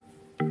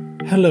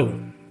Hello,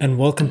 and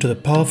welcome to the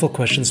Powerful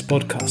Questions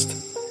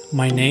podcast.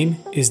 My name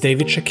is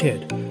David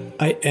Shaked.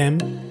 I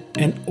am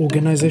an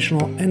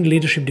organizational and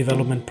leadership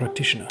development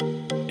practitioner,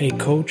 a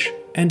coach,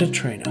 and a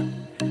trainer.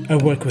 I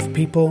work with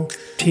people,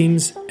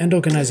 teams, and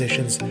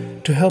organizations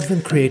to help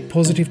them create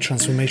positive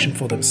transformation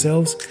for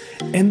themselves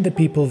and the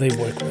people they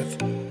work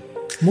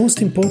with.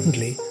 Most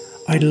importantly,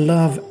 I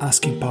love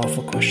asking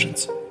powerful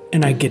questions,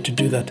 and I get to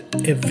do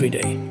that every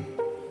day.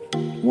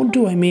 What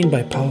do I mean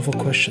by powerful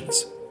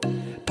questions?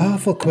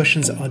 Powerful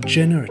questions are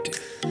generative.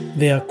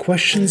 They are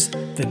questions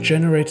that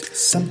generate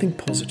something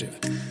positive.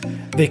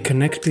 They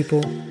connect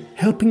people,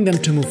 helping them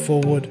to move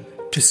forward,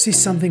 to see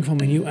something from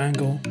a new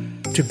angle,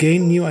 to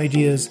gain new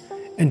ideas,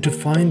 and to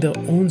find their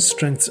own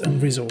strengths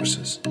and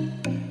resources.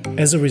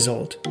 As a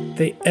result,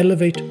 they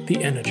elevate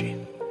the energy.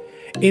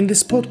 In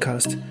this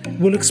podcast,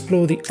 we'll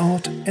explore the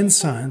art and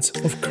science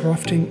of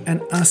crafting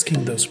and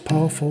asking those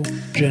powerful,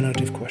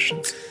 generative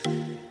questions.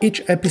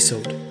 Each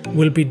episode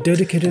will be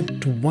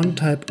dedicated to one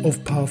type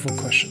of powerful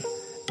question,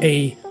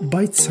 a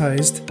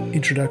bite-sized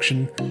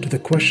introduction to the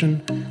question,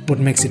 what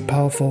makes it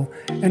powerful,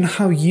 and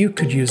how you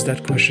could use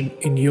that question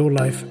in your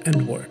life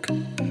and work.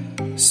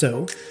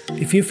 So,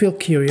 if you feel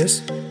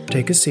curious,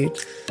 take a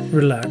seat,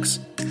 relax,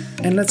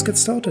 and let's get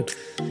started.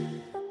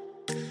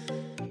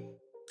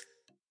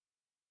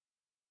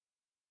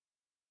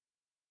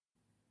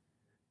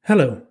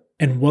 Hello,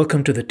 and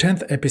welcome to the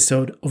 10th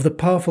episode of the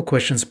Powerful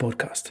Questions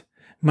podcast.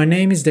 My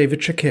name is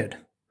David Shaked.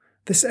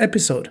 This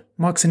episode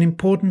marks an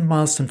important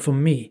milestone for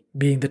me,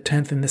 being the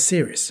 10th in the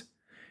series.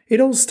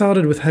 It all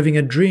started with having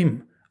a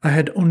dream I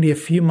had only a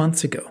few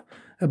months ago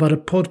about a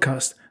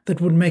podcast that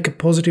would make a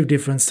positive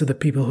difference to the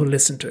people who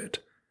listen to it.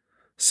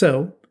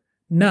 So,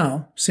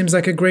 now seems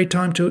like a great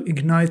time to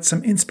ignite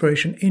some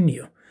inspiration in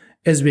you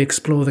as we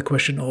explore the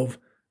question of,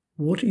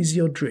 what is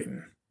your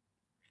dream?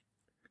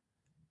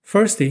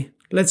 Firstly,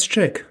 let's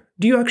check,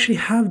 do you actually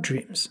have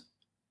dreams?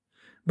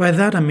 By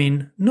that I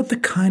mean, not the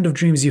kind of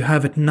dreams you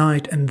have at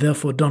night and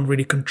therefore don't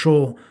really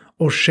control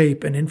or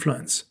shape and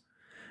influence.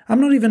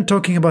 I'm not even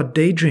talking about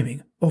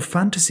daydreaming or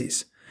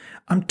fantasies.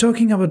 I'm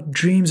talking about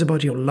dreams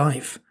about your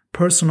life,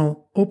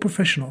 personal or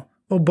professional,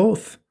 or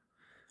both.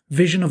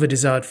 Vision of a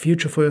desired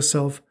future for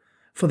yourself,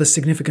 for the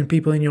significant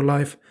people in your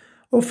life,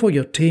 or for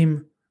your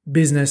team,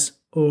 business,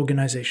 or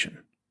organization.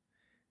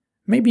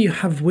 Maybe you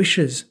have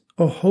wishes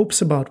or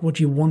hopes about what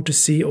you want to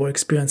see or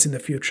experience in the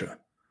future.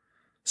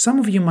 Some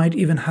of you might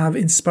even have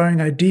inspiring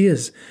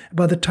ideas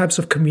about the types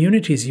of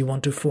communities you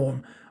want to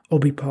form or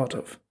be part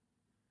of.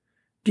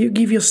 Do you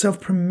give yourself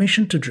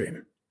permission to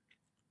dream?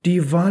 Do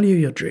you value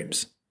your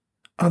dreams?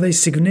 Are they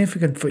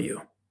significant for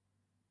you?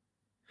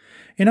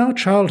 In our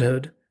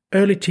childhood,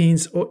 early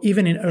teens, or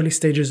even in early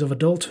stages of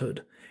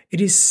adulthood,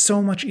 it is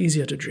so much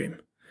easier to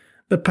dream.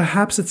 But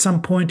perhaps at some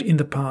point in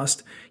the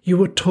past, you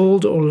were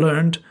told or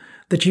learned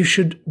that you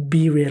should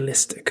be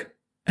realistic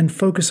and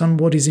focus on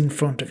what is in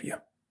front of you.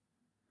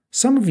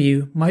 Some of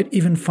you might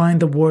even find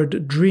the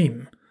word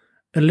dream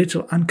a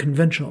little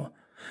unconventional,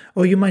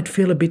 or you might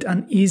feel a bit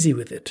uneasy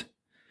with it.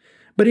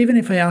 But even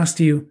if I asked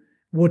you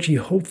what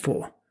you hope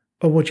for,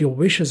 or what your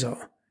wishes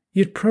are,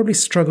 you'd probably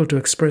struggle to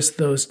express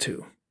those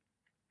two.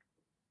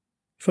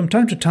 From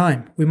time to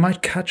time, we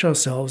might catch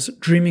ourselves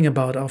dreaming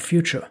about our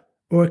future,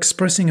 or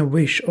expressing a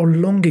wish or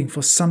longing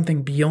for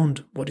something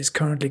beyond what is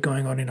currently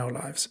going on in our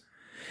lives.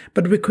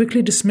 But we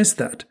quickly dismiss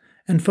that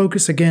and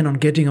focus again on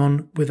getting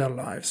on with our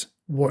lives,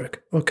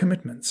 work, or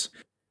commitments.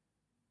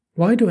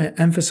 Why do I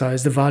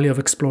emphasize the value of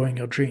exploring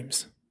your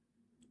dreams?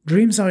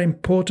 Dreams are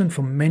important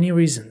for many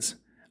reasons.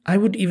 I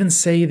would even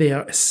say they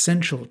are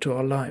essential to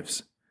our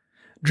lives.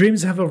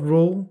 Dreams have a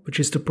role which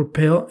is to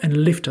propel and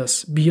lift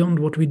us beyond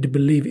what we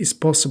believe is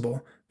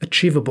possible,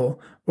 achievable,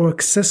 or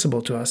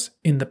accessible to us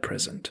in the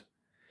present.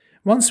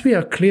 Once we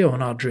are clear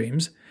on our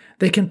dreams,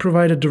 they can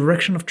provide a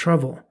direction of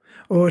travel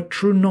or a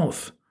true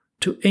north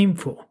to aim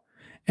for,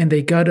 and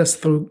they guide us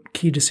through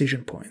key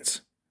decision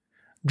points.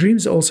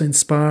 Dreams also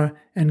inspire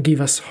and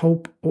give us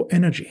hope or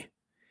energy,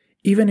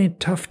 even in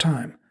tough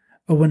time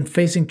or when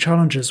facing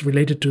challenges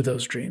related to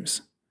those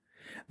dreams.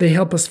 They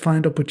help us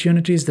find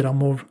opportunities that are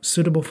more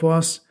suitable for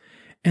us,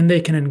 and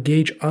they can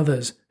engage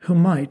others who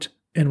might,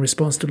 in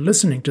response to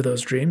listening to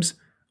those dreams,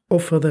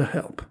 offer their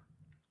help.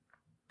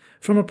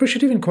 From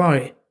Appreciative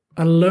Inquiry,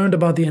 I learned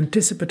about the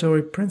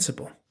anticipatory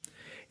principle.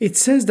 It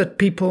says that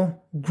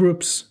people,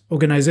 groups,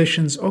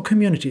 organizations, or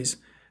communities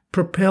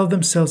propel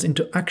themselves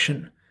into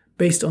action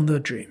based on their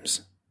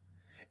dreams.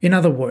 In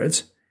other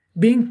words,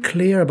 being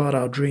clear about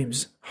our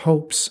dreams,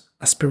 hopes,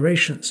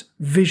 aspirations,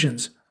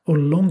 visions, or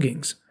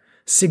longings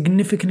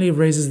significantly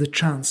raises the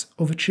chance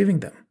of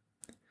achieving them.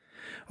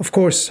 Of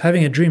course,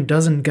 having a dream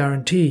doesn't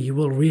guarantee you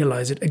will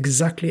realize it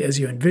exactly as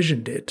you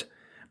envisioned it,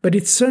 but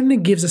it certainly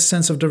gives a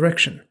sense of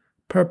direction,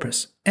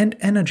 purpose, and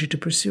energy to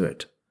pursue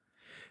it.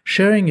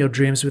 Sharing your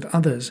dreams with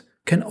others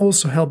can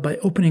also help by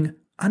opening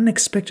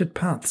unexpected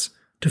paths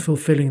to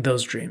fulfilling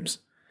those dreams.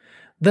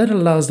 That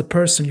allows the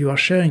person you are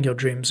sharing your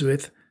dreams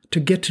with to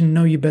get to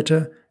know you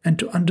better and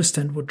to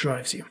understand what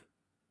drives you.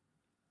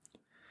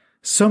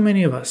 So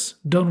many of us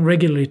don't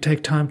regularly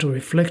take time to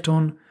reflect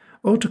on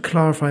or to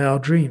clarify our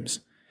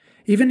dreams.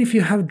 Even if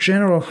you have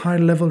general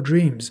high-level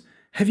dreams,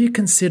 have you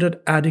considered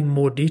adding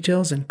more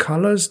details and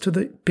colors to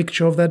the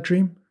picture of that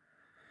dream?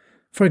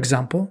 For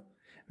example,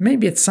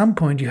 maybe at some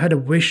point you had a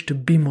wish to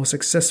be more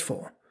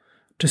successful,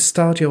 to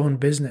start your own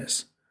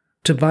business,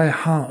 to buy a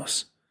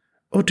house,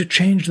 or to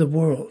change the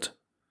world.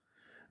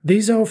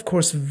 These are, of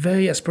course,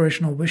 very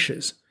aspirational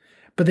wishes,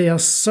 but they are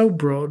so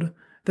broad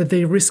that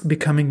they risk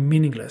becoming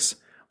meaningless,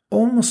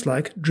 almost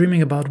like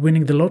dreaming about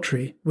winning the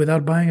lottery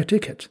without buying a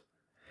ticket.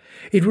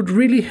 It would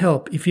really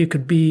help if you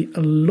could be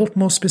a lot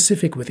more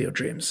specific with your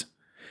dreams.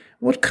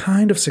 What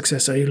kind of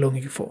success are you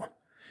longing for?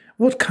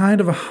 What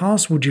kind of a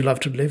house would you love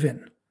to live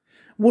in?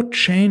 What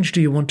change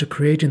do you want to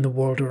create in the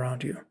world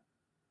around you?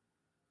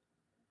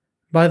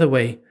 By the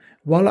way,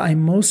 while I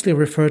mostly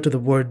refer to the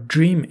word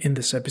dream in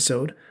this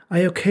episode, I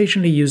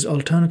occasionally use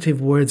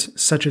alternative words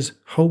such as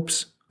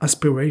hopes,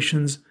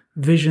 aspirations,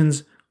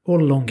 visions,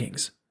 or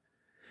longings.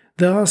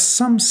 There are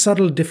some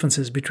subtle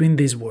differences between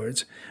these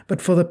words,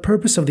 but for the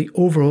purpose of the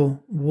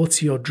overall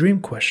 "what's your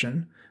dream"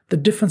 question, the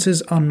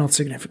differences are not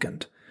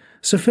significant.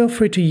 So feel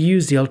free to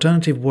use the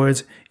alternative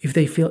words if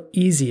they feel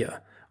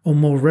easier or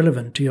more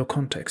relevant to your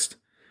context.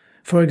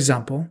 For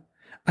example,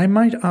 I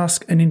might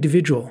ask an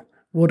individual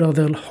what are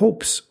their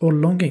hopes or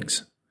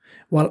longings,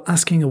 while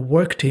asking a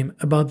work team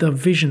about their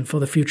vision for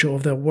the future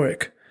of their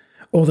work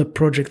or the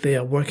project they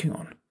are working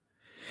on.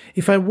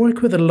 If I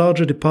work with a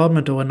larger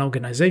department or an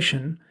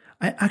organization,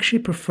 I actually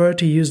prefer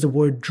to use the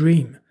word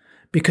dream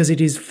because it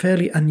is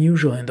fairly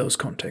unusual in those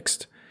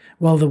contexts,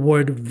 while the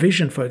word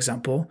vision, for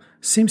example,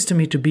 seems to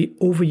me to be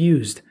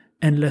overused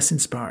and less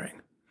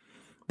inspiring.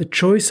 The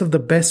choice of the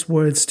best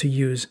words to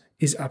use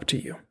is up to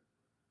you.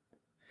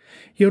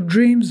 Your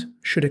dreams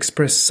should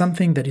express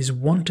something that is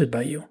wanted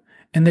by you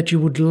and that you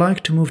would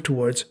like to move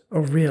towards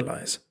or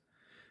realize.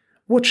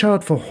 Watch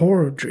out for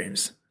horror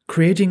dreams,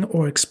 creating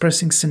or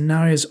expressing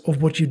scenarios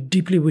of what you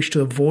deeply wish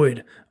to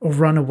avoid or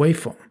run away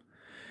from.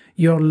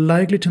 You are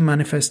likely to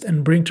manifest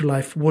and bring to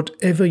life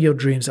whatever your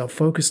dreams are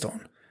focused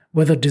on,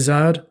 whether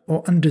desired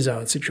or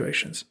undesired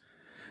situations.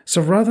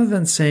 So rather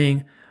than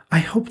saying, "I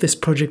hope this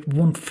project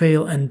won't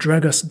fail and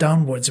drag us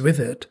downwards with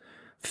it,"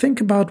 think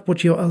about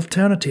what your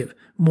alternative,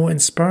 more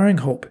inspiring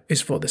hope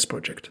is for this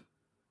project.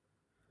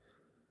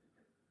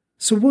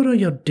 So what are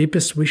your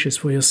deepest wishes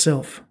for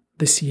yourself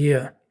this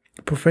year,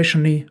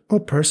 professionally or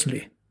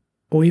personally,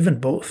 or even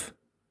both?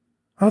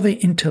 Are they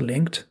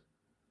interlinked?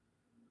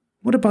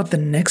 What about the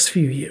next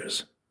few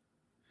years?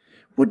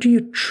 What do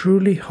you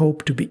truly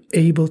hope to be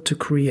able to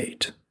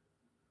create,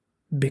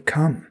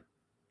 become,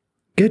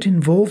 get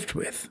involved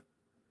with,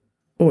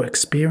 or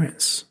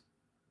experience?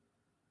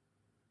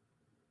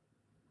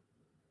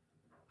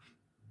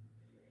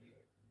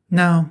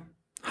 Now,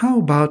 how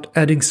about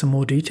adding some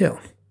more detail?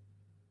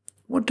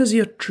 What does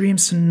your dream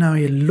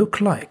scenario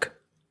look like?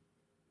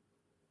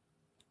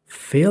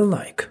 Feel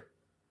like?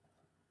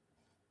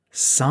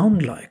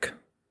 Sound like?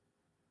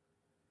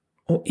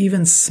 Or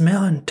even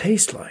smell and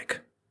taste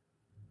like?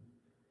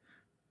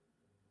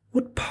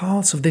 What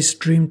parts of this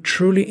dream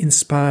truly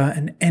inspire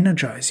and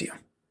energize you?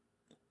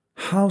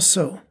 How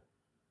so?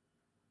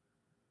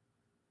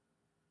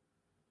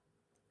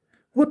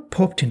 What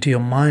popped into your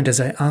mind as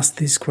I asked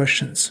these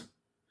questions?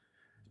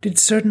 Did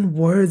certain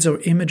words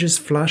or images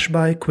flash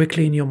by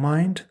quickly in your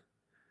mind?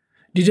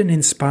 Did an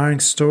inspiring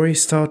story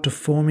start to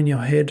form in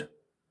your head?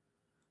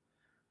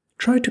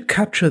 Try to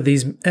capture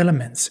these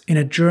elements in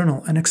a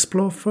journal and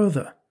explore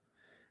further.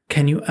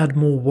 Can you add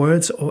more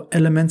words or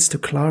elements to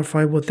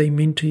clarify what they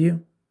mean to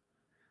you?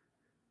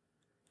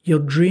 Your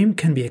dream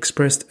can be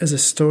expressed as a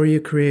story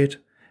you create,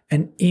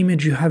 an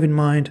image you have in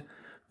mind,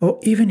 or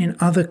even in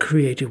other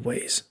creative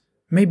ways,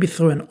 maybe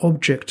through an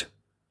object,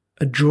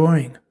 a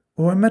drawing,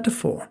 or a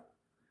metaphor.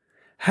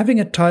 Having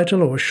a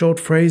title or a short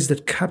phrase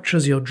that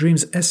captures your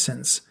dream's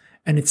essence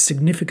and its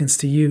significance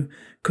to you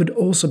could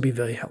also be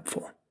very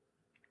helpful.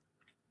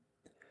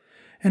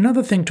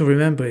 Another thing to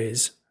remember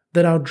is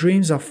that our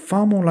dreams are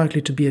far more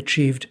likely to be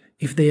achieved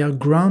if they are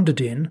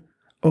grounded in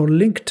or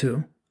linked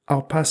to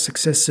our past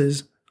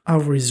successes,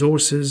 our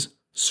resources,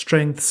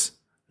 strengths,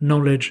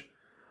 knowledge,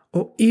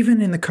 or even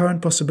in the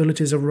current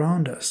possibilities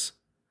around us.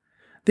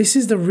 This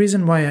is the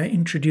reason why I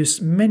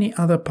introduced many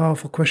other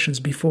powerful questions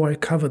before I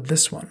covered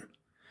this one.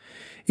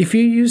 If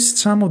you used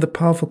some of the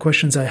powerful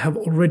questions I have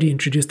already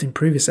introduced in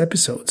previous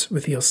episodes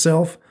with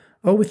yourself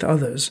or with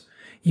others,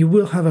 you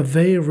will have a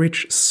very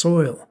rich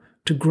soil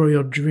to grow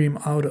your dream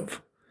out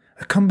of.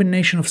 A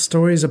combination of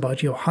stories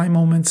about your high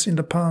moments in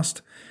the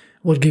past,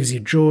 what gives you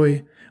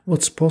joy,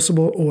 what's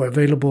possible or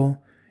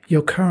available,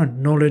 your current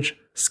knowledge,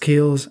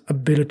 skills,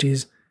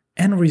 abilities,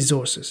 and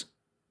resources,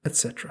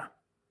 etc.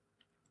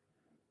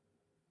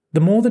 The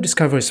more the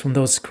discoveries from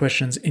those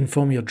questions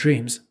inform your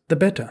dreams, the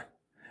better.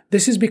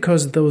 This is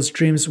because those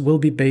dreams will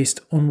be based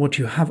on what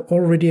you have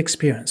already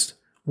experienced,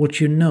 what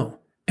you know,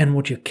 and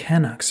what you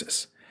can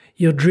access.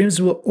 Your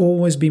dreams will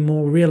always be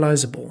more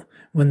realizable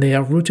when they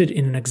are rooted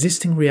in an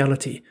existing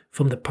reality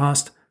from the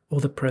past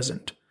or the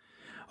present.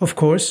 Of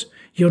course,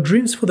 your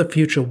dreams for the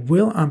future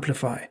will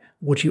amplify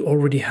what you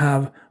already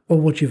have or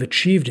what you've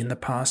achieved in the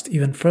past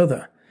even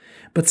further.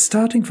 But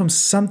starting from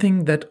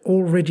something that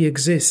already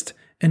exists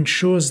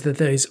ensures that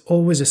there is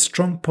always a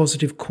strong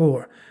positive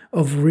core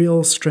of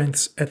real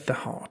strengths at the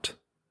heart.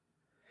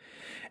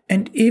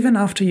 And even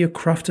after you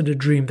crafted a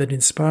dream that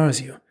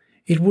inspires you,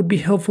 it would be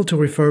helpful to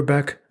refer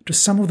back to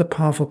some of the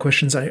powerful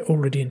questions I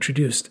already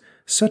introduced,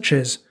 such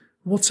as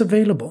what's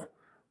available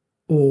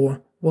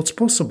or what's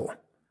possible,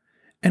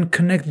 and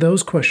connect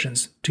those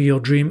questions to your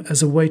dream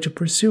as a way to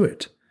pursue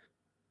it.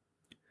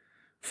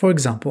 For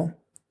example,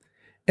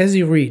 as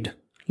you read,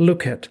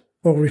 look at,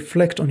 or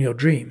reflect on your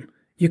dream,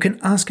 you can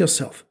ask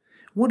yourself,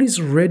 what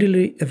is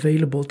readily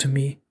available to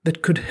me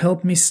that could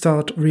help me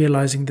start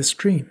realizing this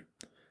dream?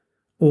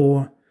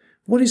 Or,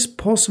 what is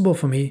possible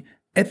for me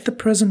at the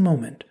present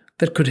moment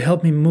that could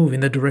help me move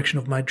in the direction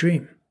of my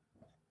dream?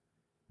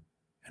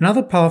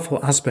 Another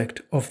powerful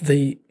aspect of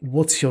the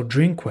 "what's your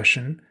dream"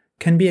 question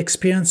can be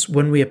experienced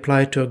when we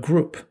apply it to a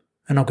group,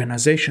 an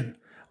organization,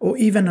 or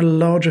even a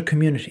larger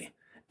community,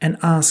 and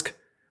ask,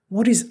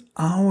 what is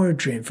our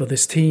dream for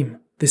this team,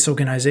 this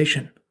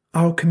organization,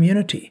 our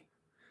community?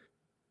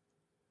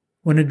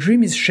 When a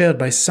dream is shared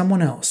by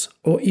someone else,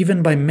 or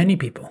even by many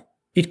people,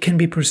 it can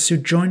be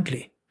pursued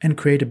jointly and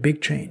create a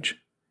big change.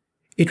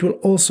 It will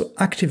also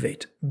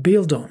activate,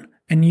 build on,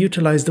 and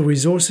utilize the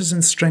resources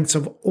and strengths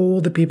of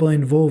all the people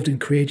involved in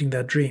creating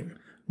that dream,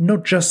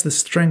 not just the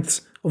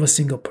strengths of a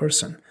single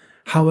person,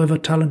 however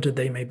talented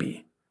they may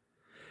be.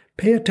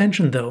 Pay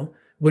attention, though,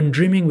 when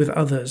dreaming with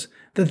others,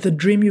 that the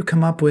dream you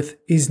come up with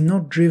is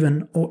not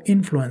driven or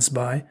influenced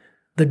by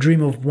the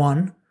dream of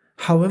one,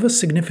 however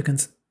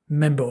significant,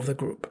 member of the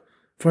group.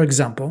 For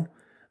example,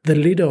 the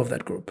leader of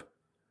that group,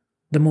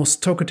 the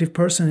most talkative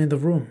person in the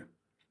room,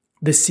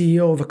 the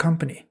CEO of a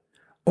company,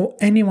 or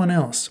anyone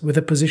else with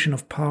a position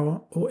of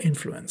power or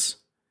influence.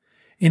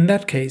 In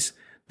that case,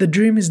 the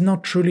dream is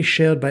not truly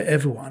shared by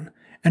everyone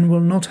and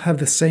will not have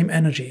the same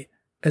energy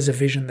as a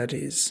vision that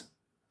is.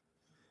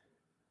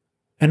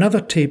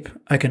 Another tip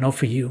I can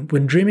offer you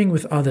when dreaming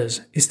with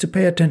others is to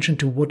pay attention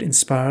to what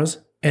inspires,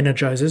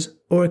 energizes,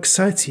 or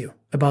excites you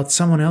about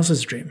someone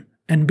else's dream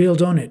and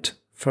build on it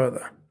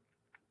further.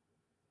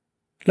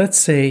 Let's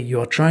say you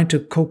are trying to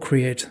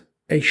co-create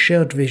a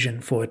shared vision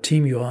for a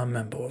team you are a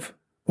member of,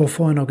 or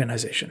for an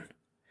organization.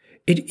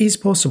 It is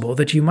possible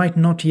that you might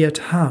not yet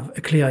have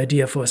a clear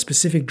idea for a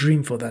specific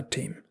dream for that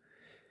team.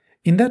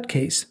 In that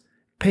case,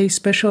 pay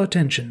special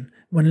attention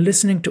when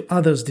listening to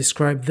others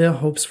describe their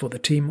hopes for the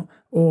team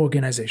or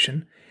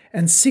organization,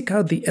 and seek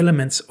out the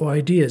elements or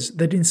ideas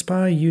that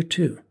inspire you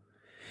too.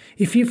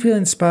 If you feel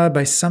inspired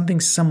by something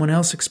someone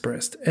else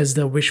expressed as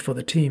their wish for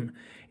the team,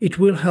 it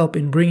will help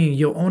in bringing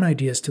your own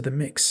ideas to the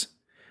mix.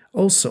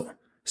 Also,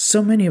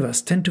 so many of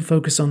us tend to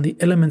focus on the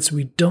elements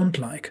we don't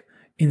like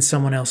in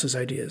someone else's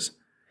ideas.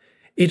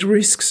 It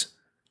risks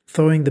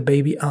throwing the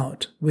baby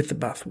out with the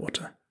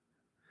bathwater.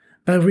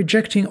 By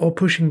rejecting or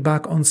pushing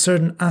back on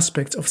certain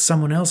aspects of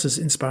someone else's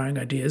inspiring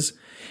ideas,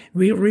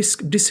 we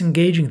risk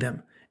disengaging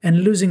them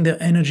and losing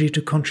their energy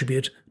to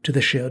contribute to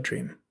the shared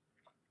dream.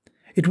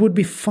 It would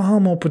be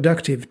far more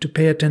productive to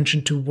pay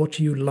attention to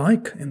what you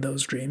like in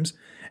those dreams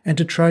and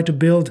to try to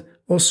build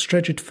or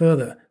stretch it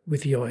further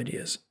with your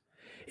ideas.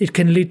 It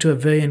can lead to a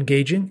very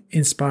engaging,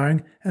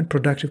 inspiring, and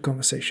productive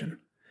conversation.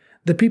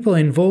 The people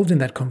involved in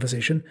that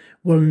conversation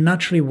will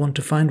naturally want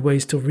to find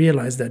ways to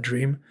realize that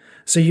dream,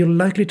 so you're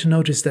likely to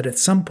notice that at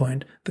some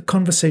point the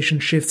conversation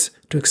shifts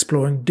to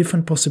exploring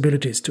different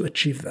possibilities to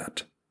achieve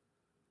that.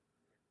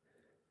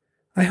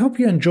 I hope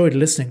you enjoyed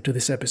listening to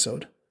this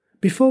episode.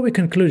 Before we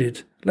conclude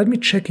it, let me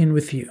check in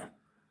with you.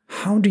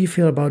 How do you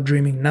feel about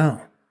dreaming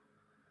now?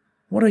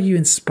 What are you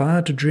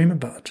inspired to dream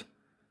about?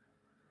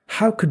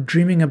 How could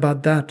dreaming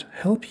about that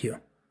help you?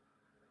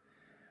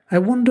 I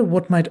wonder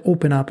what might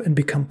open up and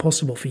become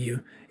possible for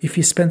you if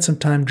you spend some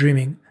time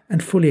dreaming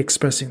and fully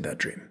expressing that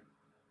dream.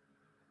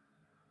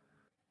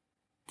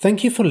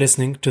 Thank you for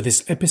listening to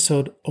this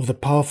episode of the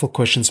Powerful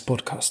Questions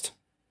podcast.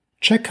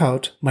 Check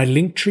out my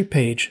Linktree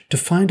page to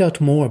find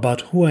out more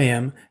about who I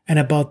am and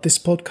about this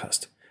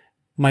podcast.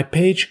 My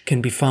page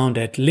can be found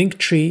at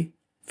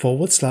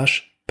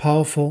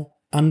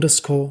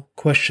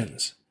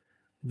linktree/powerful_questions.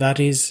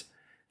 That is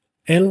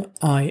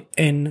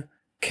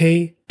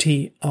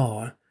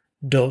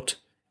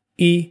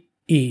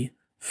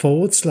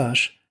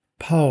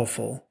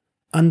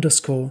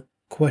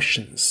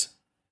linktr.ee/powerful_questions.